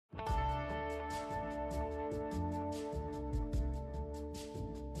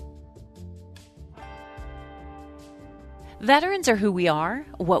Veterans are who we are,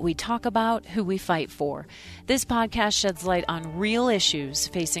 what we talk about, who we fight for. This podcast sheds light on real issues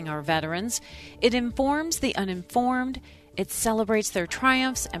facing our veterans. It informs the uninformed, it celebrates their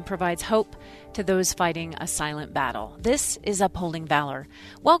triumphs, and provides hope to those fighting a silent battle. This is Upholding Valor.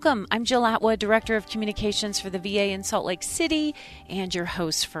 Welcome, I'm Jill Atwood, Director of Communications for the VA in Salt Lake City, and your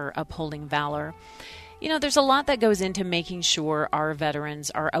host for Upholding Valor. You know, there's a lot that goes into making sure our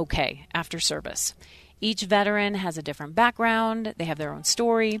veterans are okay after service. Each veteran has a different background, they have their own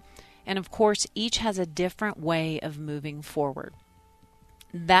story, and of course, each has a different way of moving forward.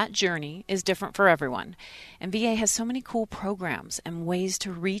 That journey is different for everyone, and VA has so many cool programs and ways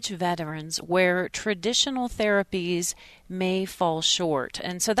to reach veterans where traditional therapies may fall short.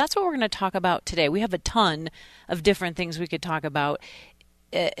 And so that's what we're going to talk about today. We have a ton of different things we could talk about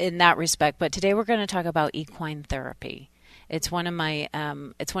in that respect, but today we're going to talk about equine therapy. It's one of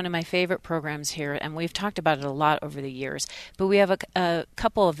my favorite programs here, and we've talked about it a lot over the years. But we have a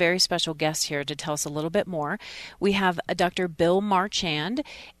couple of very special guests here to tell us a little bit more. We have Dr. Bill Marchand,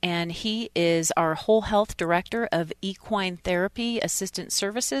 and he is our Whole Health Director of Equine Therapy, Assistant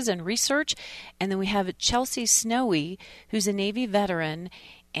Services and Research. And then we have Chelsea Snowy, who's a Navy veteran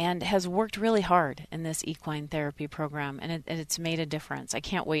and has worked really hard in this equine therapy program, and it's made a difference. I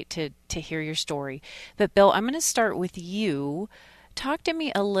can't wait to hear your story. But Bill, I'm going to start with you. Talk to me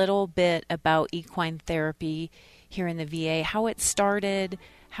a little bit about equine therapy here in the VA, how it started,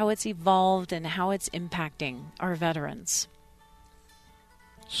 how it's evolved, and how it's impacting our veterans.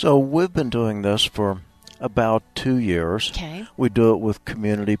 So we've been doing this for about 2 years. Okay. We do it with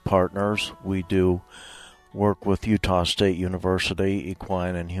community partners. We do work with Utah State University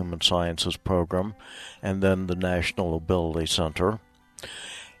Equine and Human Sciences program, and then the National Ability Center.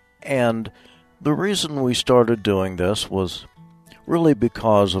 And the reason we started doing this was really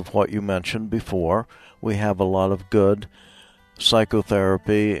because of what you mentioned before. We have a lot of good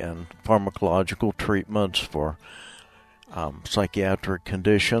psychotherapy and pharmacological treatments for psychiatric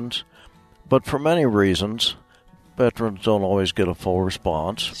conditions, but for many reasons, veterans don't always get a full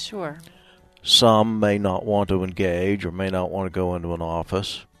response. Sure. Some may not want to engage or may not want to go into an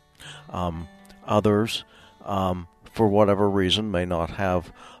office. Others, for whatever reason, may not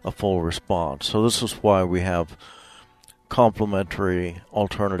have a full response. So this is why we have complementary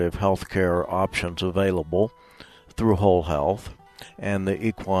alternative healthcare options available through Whole Health, and the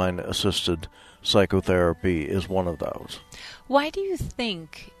equine-assisted psychotherapy is one of those. Why do you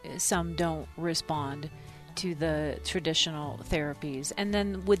think some don't respond to the traditional therapies? And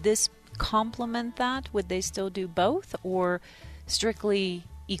then would this complement that? Would they still do both, or strictly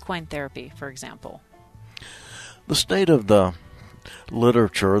equine therapy, for example? The state of the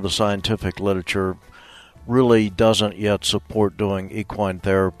literature, the scientific literature, really doesn't yet support doing equine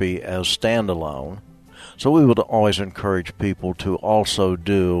therapy as standalone. So we would always encourage people to also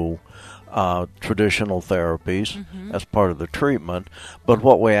do traditional therapies as part of the treatment. But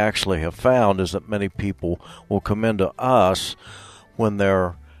what we actually have found is that many people will come into us when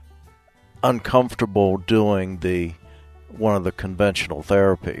they're uncomfortable doing one of the conventional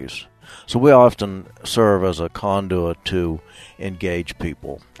therapies. So we often serve as a conduit to engage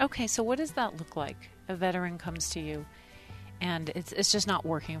people. Okay, so what does that look like? A veteran comes to you and it's just not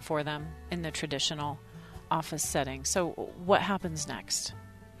working for them in the traditional office setting. So what happens next?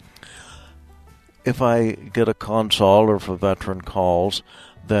 If I get a consult or if a veteran calls,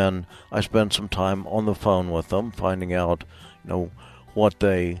 then I spend some time on the phone with them, finding out, what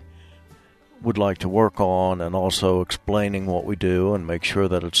they would like to work on, and also explaining what we do and make sure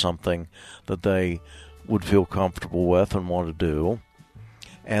that it's something that they would feel comfortable with and want to do.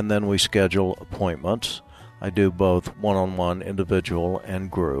 And then we schedule appointments. I do both one-on-one, individual, and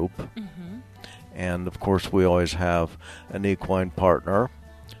group. And of course we always have an equine partner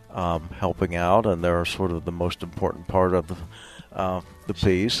helping out, and they're sort of the most important part of the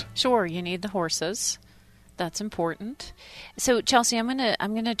piece. Sure, you need the horses. That's important. So, Chelsea, I'm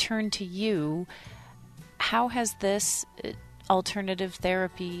gonna turn to you. How has this alternative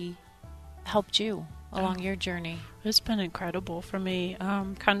therapy helped you along your journey? It's been incredible for me.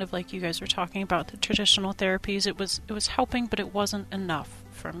 Kind of like you guys were talking about the traditional therapies. It was helping, but it wasn't enough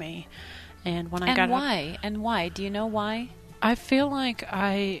for me. And when I got why? And why? Do you know why? I feel like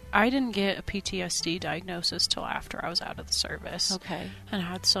I didn't get a PTSD diagnosis till after I was out of the service. Okay. And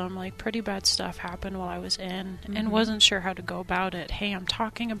had some pretty bad stuff happen while I was in, and wasn't sure how to go about it. Hey, I'm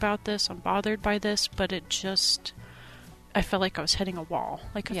talking about this, I'm bothered by this, but I felt like I was hitting a wall.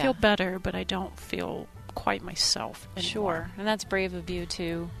 I feel better, but I don't feel quite myself anymore. Sure, and that's brave of you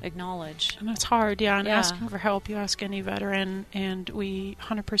to acknowledge. And it's hard, and asking for help. You ask any veteran, and we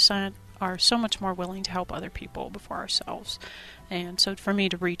 100% are so much more willing to help other people before ourselves. And so for me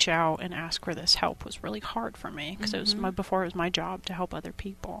to reach out and ask for this help was really hard for me, because before it was my job to help other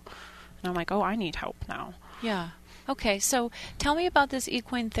people. And I'm like, oh, I need help now. Yeah. Okay, so tell me about this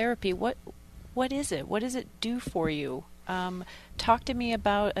equine therapy. What is it? What does it do for you? Talk to me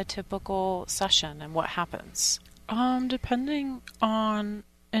about a typical session and what happens. It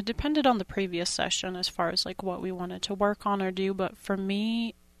depended on the previous session as far as like what we wanted to work on or do, but for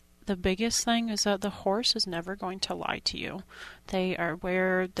me, the biggest thing is that the horse is never going to lie to you. They are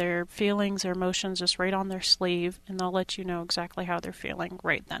aware their feelings, their emotions just right on their sleeve, and they'll let you know exactly how they're feeling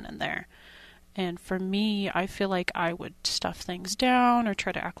right then and there. And for me, I feel like I would stuff things down or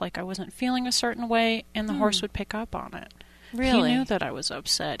try to act like I wasn't feeling a certain way, and the horse would pick up on it. Really? He knew that I was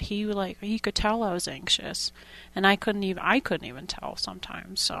upset. He could tell I was anxious, and I couldn't even tell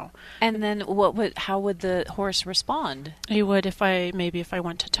sometimes. So. And then how would the horse respond? He would, if I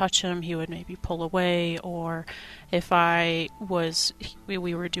went to touch him, he would maybe pull away, or if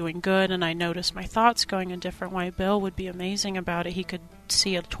we were doing good and I noticed my thoughts going a different way, Bill would be amazing about it. He could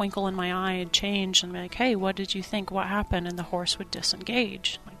see a twinkle in my eye and change and be like, hey, what did you think? What happened? And the horse would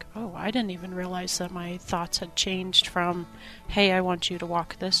disengage. Like, oh, I didn't even realize that my thoughts had changed from, hey, I want you to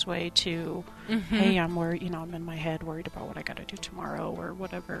walk this way, to, hey, I'm worried, I'm in my head worried about what I got to do tomorrow, or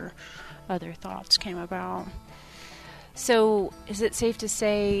whatever other thoughts came about. So is it safe to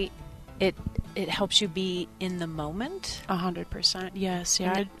say it helps you be in the moment? 100%, yes.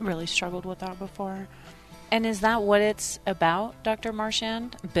 Yeah, I really struggled with that before. And is that what it's about, Dr.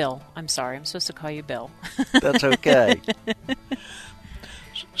 Marchand? Bill, I'm sorry. I'm supposed to call you Bill. That's okay.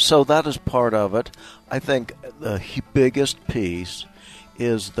 So that is part of it. I think the biggest piece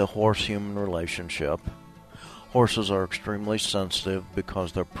is the horse-human relationship. Horses are extremely sensitive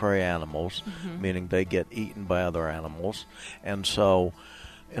because they're prey animals, meaning they get eaten by other animals. And so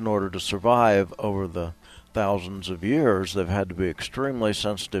in order to survive over the thousands of years, they've had to be extremely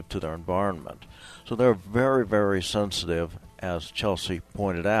sensitive to their environment. So they're very, very sensitive, as Chelsea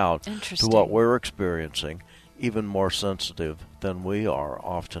pointed out, to what we're experiencing, even more sensitive than we are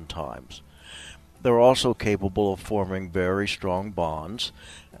oftentimes. They're also capable of forming very strong bonds.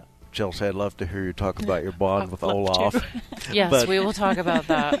 Chelsea, I'd love to hear you talk about your bond with Olaf. Yes, we will talk about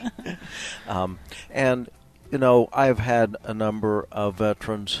that. And, I've had a number of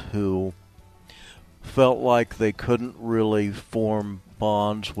veterans who felt like they couldn't really form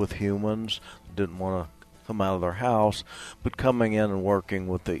bonds with humans, didn't want to come out of their house, but coming in and working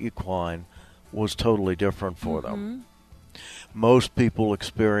with the equine was totally different for them. Most people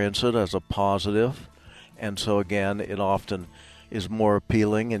experience it as a positive, and so again, it often is more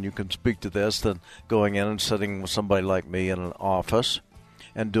appealing, and you can speak to this, than going in and sitting with somebody like me in an office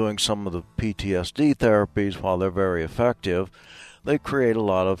and doing some of the PTSD therapies. While they're very effective, they create a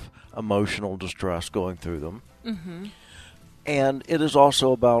lot of emotional distress going through them. And it is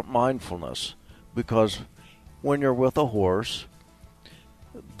also about mindfulness, because when you're with a horse,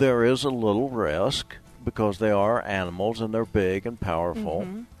 there is a little risk because they are animals and they're big and powerful.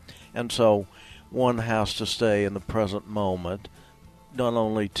 And so one has to stay in the present moment, not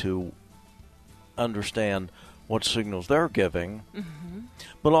only to understand what signals they're giving,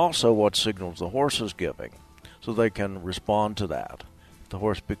 but also what signals the horse is giving, so they can respond to that. If the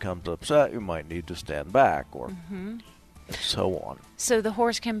horse becomes upset, you might need to stand back, or so on. So the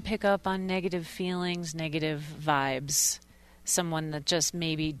horse can pick up on negative feelings, negative vibes, someone that just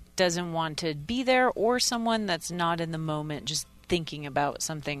maybe doesn't want to be there, or someone that's not in the moment, just thinking about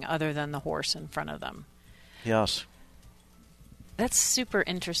something other than the horse in front of them. Yes. That's super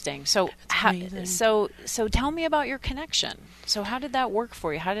interesting. So, so tell me about your connection. So how did that work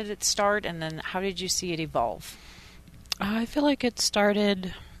for you? How did it start, and then how did you see it evolve? I feel like it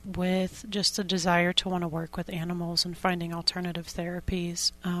started with just a desire to want to work with animals and finding alternative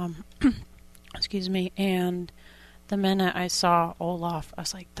therapies. Excuse me. And the minute I saw Olaf, I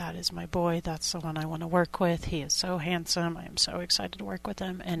was like, that is my boy. That's the one I want to work with. He is so handsome. I am so excited to work with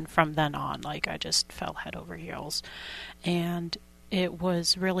him. And from then on, I just fell head over heels. And it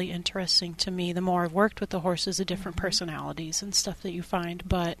was really interesting to me. The more I've worked with the horses, the different personalities and stuff that you find.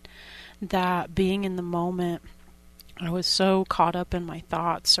 But that being in the moment, I was so caught up in my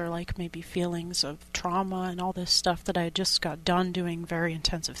thoughts, or maybe feelings of trauma and all this stuff that I had just got done doing very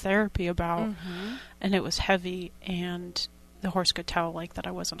intensive therapy about. And it was heavy, and the horse could tell that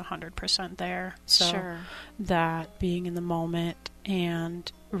I wasn't 100% there. So that being in the moment,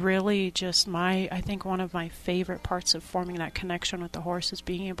 and really just I think one of my favorite parts of forming that connection with the horse is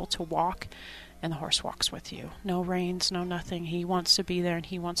being able to walk and the horse walks with you. No reins, no nothing. He wants to be there, and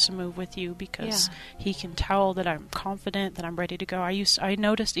he wants to move with you because he can tell that I'm confident, that I'm ready to go. I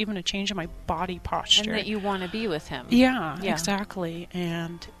noticed even a change in my body posture. And that you want to be with him. Yeah, exactly.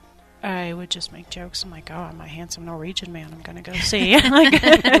 And I would just make jokes. I'm like, oh, I'm a handsome Norwegian man I'm going to go see.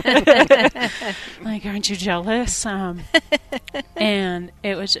 Like, aren't you jealous? And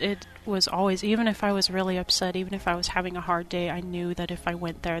it was always, even if I was really upset, even if I was having a hard day, I knew that if I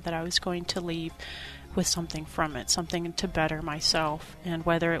went there that I was going to leave with something from it, something to better myself. And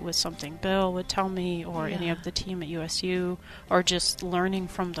whether it was something Bill would tell me or any of the team at USU or just learning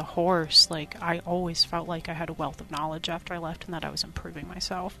from the horse, like I always felt like I had a wealth of knowledge after I left and that I was improving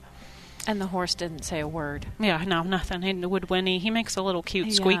myself. And the horse didn't say a word. Yeah, no, nothing. He would whinny. He makes a little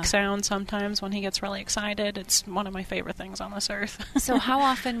cute squeak sound sometimes when he gets really excited. It's one of my favorite things on this earth. So how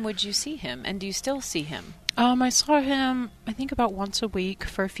often would you see him? And do you still see him? I saw him, I think, about once a week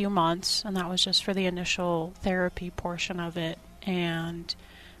for a few months, and that was just for the initial therapy portion of it. And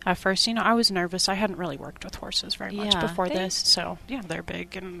at first, I was nervous. I hadn't really worked with horses very much before this. So, they're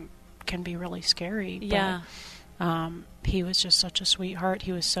big and can be really scary. Yeah. But, he was just such a sweetheart.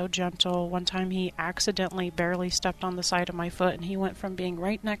 He was so gentle. One time he accidentally barely stepped on the side of my foot, and he went from being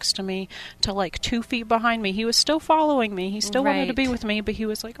right next to me to like 2 feet behind me. He was still following me. He still wanted to be with me, but he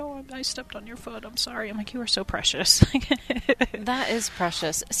was like, oh, I stepped on your foot. I'm sorry. I'm like, you are so precious. That is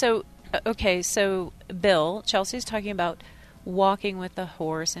precious. So, okay, so Bill, Chelsea's talking about walking with the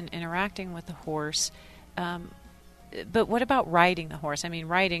horse and interacting with the horse. But what about riding the horse? I mean,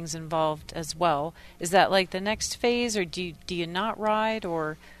 riding's involved as well. Is that like the next phase, or do you not ride?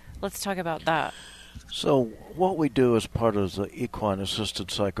 Or let's talk about that. So what we do as part of the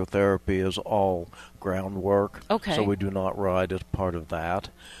equine-assisted psychotherapy is all groundwork. Okay. So we do not ride as part of that.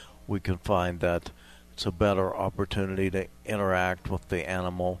 We can find that it's a better opportunity to interact with the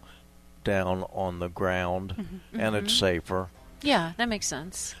animal down on the ground, and it's safer. Yeah, that makes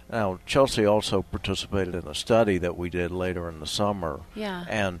sense. Now, Chelsea also participated in a study that we did later in the summer. Yeah.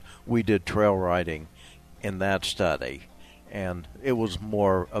 And we did trail riding in that study. And it was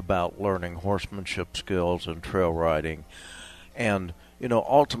more about learning horsemanship skills and trail riding. And,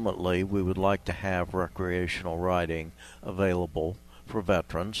 ultimately, we would like to have recreational riding available for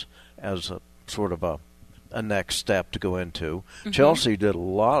veterans as a sort of a next step to go into. Chelsea did a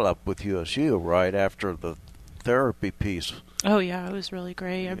lot up with USU right after the therapy piece. Oh yeah, it was really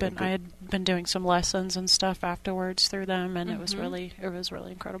great. I had been doing some lessons and stuff afterwards through them, and it was really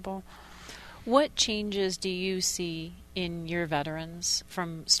incredible. What changes do you see in your veterans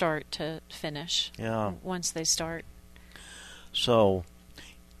from start to finish? Yeah. Once they start. So,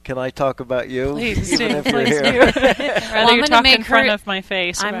 can I talk about you? Please even do. if you're Please here? do. Rather you talk in front of my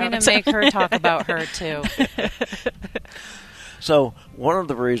face. I'm going to make her talk about her too. So one of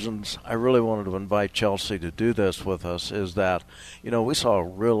the reasons I really wanted to invite Chelsea to do this with us is that, we saw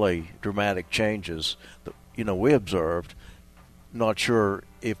really dramatic changes that, we observed. Not sure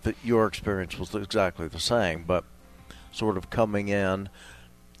if your experience was exactly the same, but sort of coming in,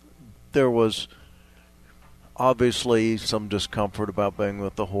 there was obviously some discomfort about being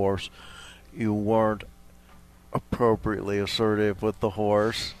with the horse. You weren't appropriately assertive with the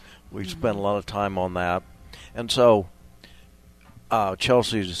horse. We spent a lot of time on that. And so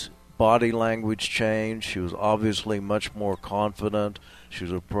Chelsea's body language changed. She was obviously much more confident. She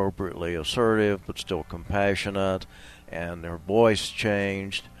was appropriately assertive, but still compassionate. And her voice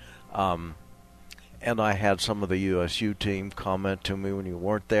changed. And I had some of the USU team comment to me when you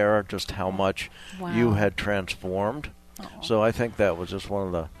weren't there just how much you had transformed. Aww. So I think that was just one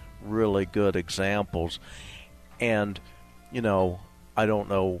of the really good examples. And, I don't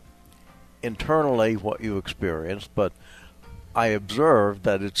know internally what you experienced, but I observed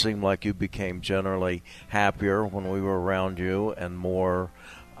that it seemed like you became generally happier when we were around you and more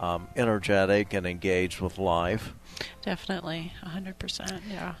energetic and engaged with life. Definitely, 100%,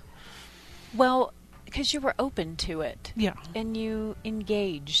 yeah. Well, because you were open to it. Yeah. And you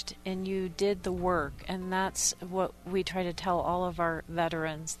engaged and you did the work. And that's what we try to tell all of our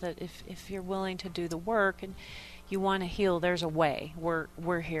veterans, that if you're willing to do the work and you want to heal, there's a way.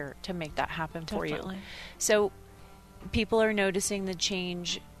 We're here to make that happen for you. So people are noticing the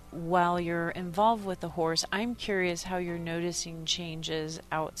change while you're involved with the horse. I'm curious how you're noticing changes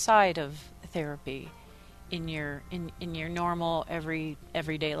outside of therapy in your normal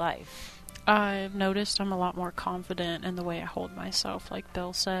everyday life. I've noticed I'm a lot more confident in the way I hold myself. Like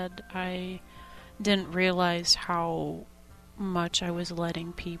Bill said, I didn't realize how much I was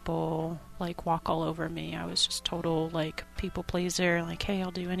letting people like walk all over me. I was just total like people pleaser, like, hey,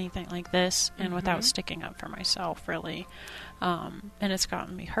 I'll do anything like this, and without sticking up for myself, really. And it's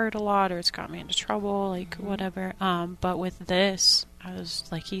gotten me hurt a lot, or it's got me into trouble, like whatever. But with this, I was,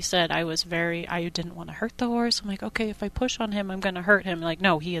 like he said, I didn't want to hurt the horse. I'm like, okay, if I push on him, I'm going to hurt him. Like,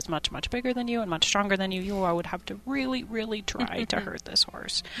 no, he is much, much bigger than you and much stronger than you. I would have to really, really try to hurt this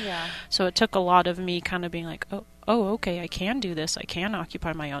horse. Yeah. So it took a lot of me kind of being like, oh, okay, I can do this. I can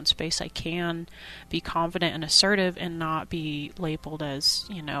occupy my own space. I can be confident and assertive and not be labeled as,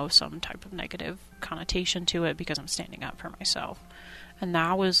 some type of negative connotation to it because I'm standing up for myself. And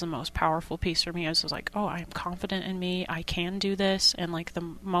that was the most powerful piece for me. I was like, oh, I am confident in me. I can do this. And like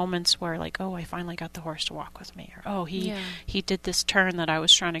the moments where like, oh, I finally got the horse to walk with me. Or, oh, he did this turn that I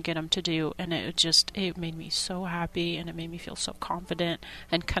was trying to get him to do. And it made me so happy, and it made me feel so confident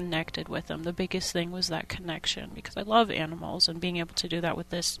and connected with him. The biggest thing was that connection, because I love animals, and being able to do that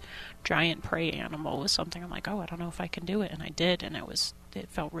with this giant prey animal was something I'm like, oh, I don't know if I can do it. And I did. And it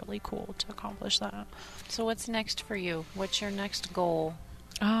felt really cool to accomplish that. So what's next for you? What's your next goal?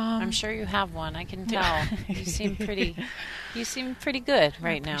 I'm sure you have one. I can tell. You seem pretty good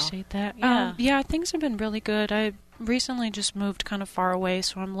right now. I appreciate that. Yeah, things have been really good. I recently just moved kind of far away,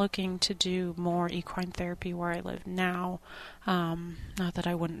 so I'm looking to do more equine therapy where I live now. Not that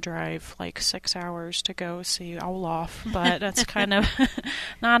I wouldn't drive like 6 hours to go see Olaf, but that's kind of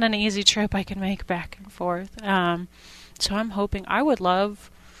not an easy trip I can make back and forth. So I'm hoping, I would love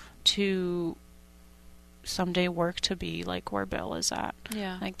to someday work to be like where Bill is at.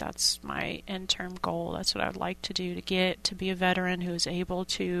 Yeah. Like that's my end-term goal. That's what I would like to do, to get to be a veteran who is able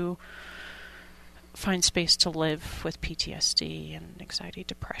to find space to live with PTSD and anxiety,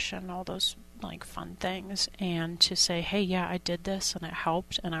 depression, all those like fun things, and to say, hey, yeah, I did this and it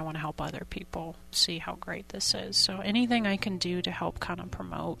helped, and I want to help other people see how great this is. So anything I can do to help kind of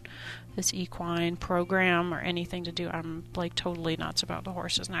promote this equine program, or anything to do, I'm like totally nuts about the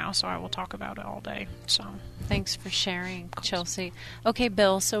horses now, so I will talk about it all day. So thanks for sharing, Chelsea. Okay,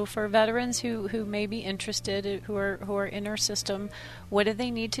 Bill, so for veterans who may be interested, who are in our system, what do they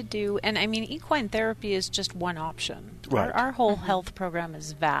need to do? And I mean, equine therapy is just one option. Right. Our whole health program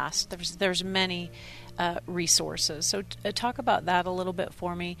is vast. There's many resources. So talk about that a little bit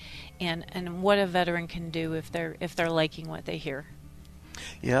for me, and what a veteran can do if they're liking what they hear.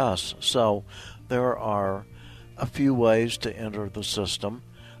 Yes, so there are a few ways to enter the system.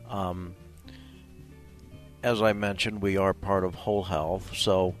 As I mentioned, we are part of Whole Health,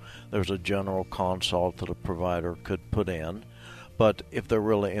 so there's a general consult that a provider could put in. But if they're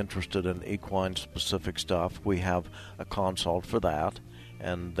really interested in equine-specific stuff, we have a consult for that,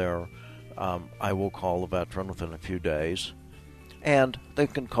 and I will call the veteran within a few days. And they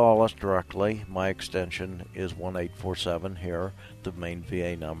can call us directly. My extension is 1847 here, the main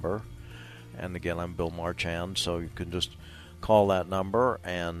VA number. And again, I'm Bill Marchand, so you can just call that number,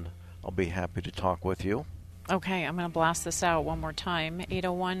 and I'll be happy to talk with you. Okay, I'm going to blast this out one more time.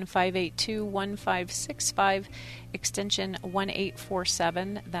 801-582-1565, extension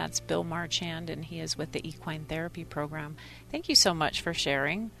 1847. That's Bill Marchand, and he is with the Equine Therapy Program. Thank you so much for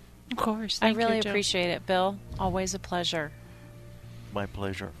sharing. Of course. I really appreciate it, Bill. Always a pleasure. My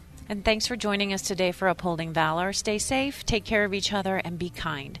pleasure. And thanks for joining us today for Upholding Valor. Stay safe, take care of each other, and be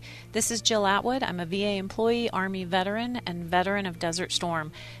kind. This is Jill Atwood. I'm a VA employee, Army veteran, and veteran of Desert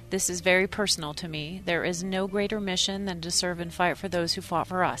Storm. This is very personal to me. There is no greater mission than to serve and fight for those who fought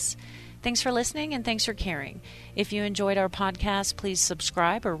for us. Thanks for listening, and thanks for caring. If you enjoyed our podcast, please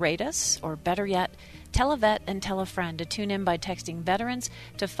subscribe or rate us, or better yet, tell a vet and tell a friend to tune in by texting veterans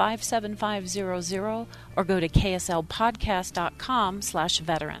to 57500, or go to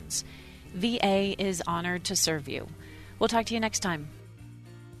kslpodcast.com/veterans. VA is honored to serve you. We'll talk to you next time.